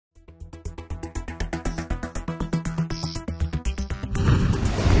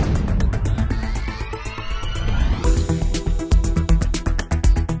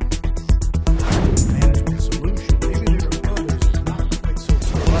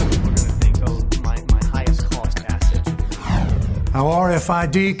How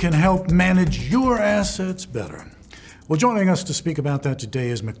RFID can help manage your assets better. Well, joining us to speak about that today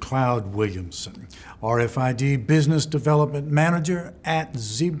is McLeod Williamson, RFID Business Development Manager at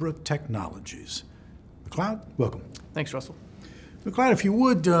Zebra Technologies. McLeod, welcome. Thanks, Russell. McLeod, if you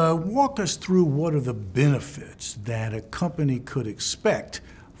would, walk us through what are the benefits that a company could expect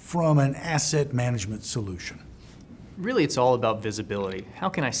from an asset management solution. Really, it's all about visibility. How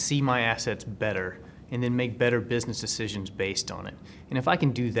can I see my assets better and then make better business decisions based on it? And if I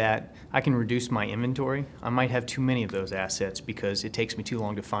can do that, I can reduce my inventory. I might have too many of those assets because it takes me too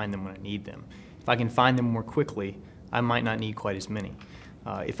long to find them when I need them. If I can find them more quickly, I might not need quite as many.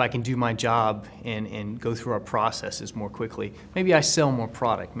 If I can do my job and go through our processes more quickly, maybe I sell more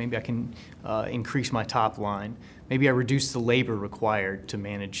product. Maybe I can increase my top line. Maybe I reduce the labor required to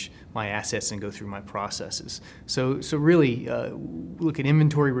manage my assets and go through my processes. So really look at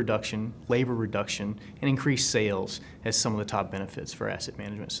inventory reduction, labor reduction, and increased sales as some of the top benefits for asset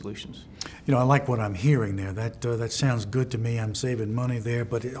management solutions. You know, I like what I'm hearing there. That sounds good to me. I'm saving money there,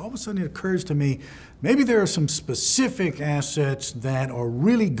 but all of a sudden it occurs to me, maybe there are some specific assets that are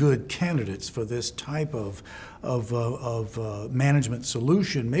really good candidates for this type of management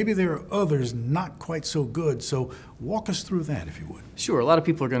solution. Maybe there are others not quite so good. So walk us through that, if you would. Sure. A lot of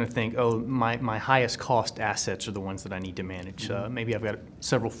people are going to think, oh, my highest cost assets are the ones that I need to manage. Maybe I've got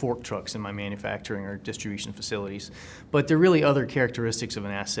several fork trucks in my manufacturing or distribution facilities. But there are really other characteristics of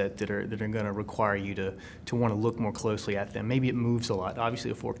an asset that are going to require you to want to look more closely at them. Maybe it moves a lot.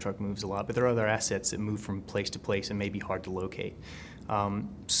 Obviously, a fork truck moves a lot, but there are other assets that move from place to place and may be hard to locate.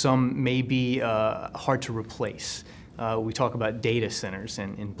 Some may be hard to replace. We talk about data centers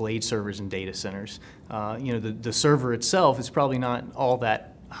and blade servers in data centers. The server itself is probably not all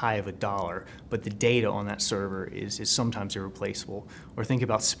that high of a dollar, but the data on that server is sometimes irreplaceable. Or think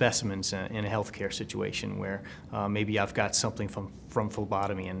about specimens in a healthcare situation where maybe I've got something from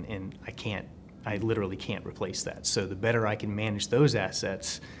phlebotomy and I literally can't replace that. So the better I can manage those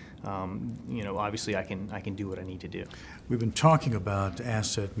assets, obviously I can do what I need to do. We've been talking about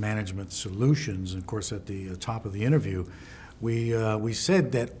asset management solutions, and of course at the top of the interview, we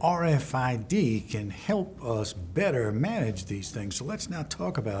said that RFID can help us better manage these things. So let's now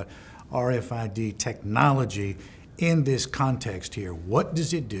talk about RFID technology in this context here. What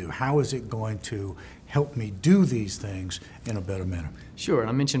does it do? How is it going to help me do these things in a better manner? Sure.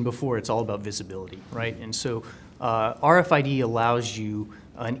 I mentioned before it's all about visibility, right? And so RFID allows you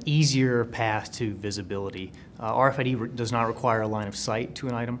an easier path to visibility. RFID does not require a line of sight to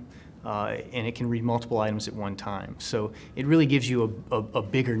an item, and it can read multiple items at one time. So it really gives you a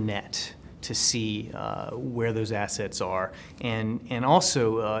bigger net to see where those assets are. And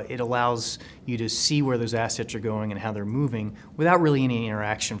also it allows you to see where those assets are going and how they're moving without really any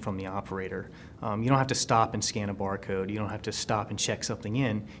interaction from the operator. You don't have to stop and scan a barcode. You don't have to stop and check something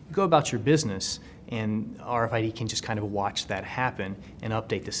in. You go about your business, and RFID can just kind of watch that happen and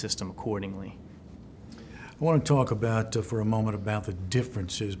update the system accordingly. I want to talk about, for a moment, about the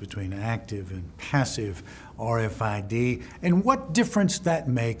differences between active and passive RFID and what difference that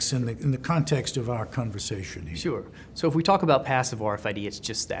makes in the context of our conversation here. Sure. So if we talk about passive RFID, it's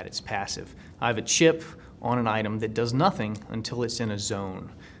just that, it's passive. I have a chip on an item that does nothing until it's in a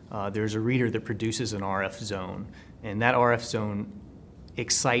zone. There's a reader that produces an RF zone, and that RF zone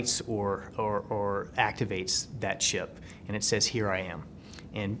excites or activates that chip, and it says, here I am.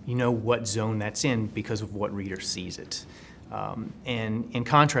 And you know what zone that's in because of what reader sees it. And in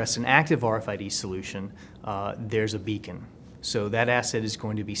contrast, an active RFID solution, there's a beacon. So that asset is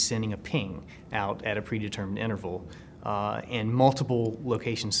going to be sending a ping out at a predetermined interval, and multiple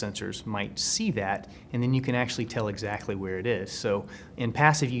location sensors might see that, and then you can actually tell exactly where it is. So in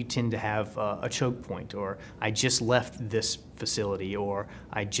passive, you tend to have a choke point, or I just left this facility, or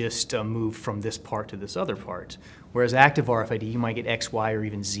I just moved from this part to this other part. Whereas active RFID, you might get X, Y, or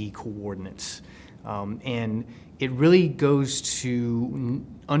even Z coordinates. And it really goes to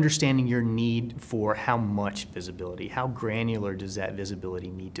understanding your need for how much visibility, how granular does that visibility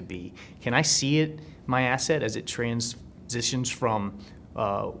need to be. Can I see it, my asset, as it transitions from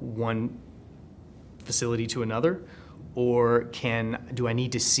one facility to another? Or do I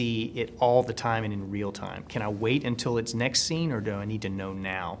need to see it all the time and in real time? Can I wait until it's next seen, or do I need to know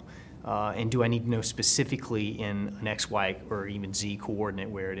now? And do I need to know specifically in an X, Y, or even Z coordinate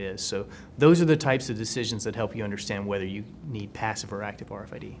where it is? So those are the types of decisions that help you understand whether you need passive or active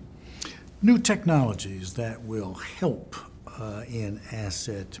RFID. New technologies that will help in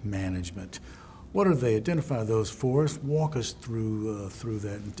asset management. What are they? Identify those for us. Walk us through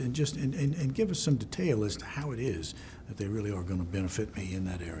that, and just and give us some detail as to how it is that they really are going to benefit me in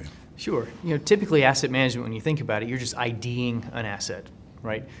that area. Sure. Typically asset management, when you think about it, you're just IDing an asset,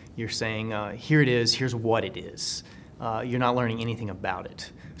 right? You're saying, here it is, here's what it is. You're not learning anything about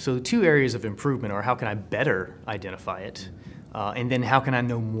it. So the two areas of improvement are how can I better identify it, and then how can I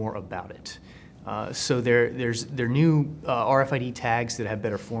know more about it. So there are new RFID tags that have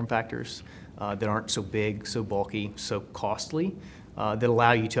better form factors, that aren't so big, so bulky, so costly, that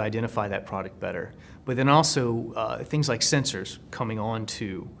allow you to identify that product better. But then also things like sensors coming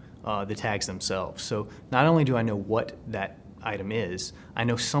onto the tags themselves. So not only do I know what that item is, I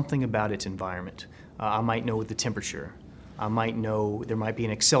know something about its environment. I might know the temperature. I might know there might be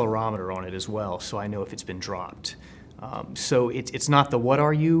an accelerometer on it as well, so I know if it's been dropped. So it's not the what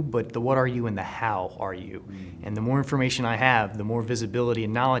are you, but the what are you and the how are you. And the more information I have, the more visibility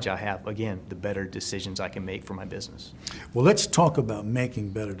and knowledge I have, again, the better decisions I can make for my business. Well, let's talk about making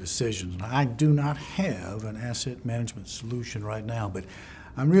better decisions. Now, I do not have an asset management solution right now, but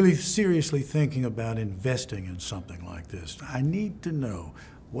I'm really seriously thinking about investing in something like this. I need to know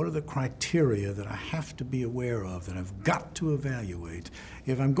what are the criteria that I have to be aware of, that I've got to evaluate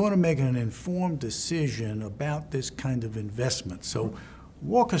if I'm going to make an informed decision about this kind of investment. So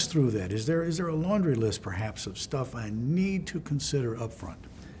walk us through that. Is there a laundry list perhaps of stuff I need to consider up front?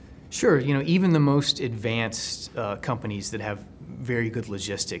 Sure. Even the most advanced companies that have very good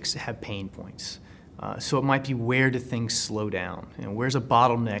logistics have pain points. So it might be, where do things slow down? Where's a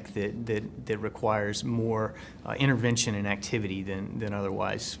bottleneck that requires more intervention and activity than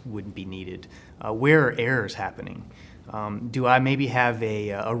otherwise would be needed? Where are errors happening? Do I maybe have a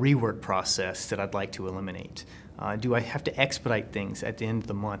rework process that I'd like to eliminate? Do I have to expedite things at the end of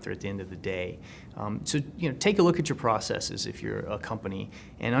the month or at the end of the day? So take a look at your processes if you're a company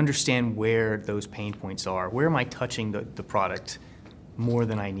and understand where those pain points are. Where am I touching the product more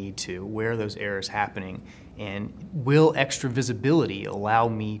than I need to? Where are those errors happening? And will extra visibility allow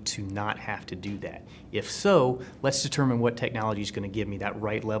me to not have to do that? If so, let's determine what technology is going to give me that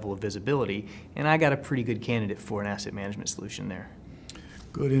right level of visibility, and I got a pretty good candidate for an asset management solution there.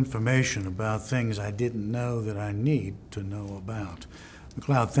 Good information about things I didn't know that I need to know about.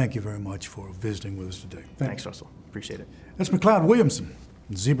 McLeod, thank you very much for visiting with us today. Thanks, Russell. Appreciate it. That's McLeod Williamson,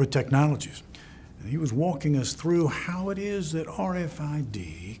 Zebra Technologies. And he was walking us through how it is that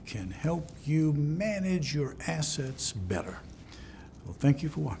RFID can help you manage your assets better. Well, thank you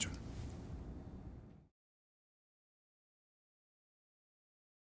for watching.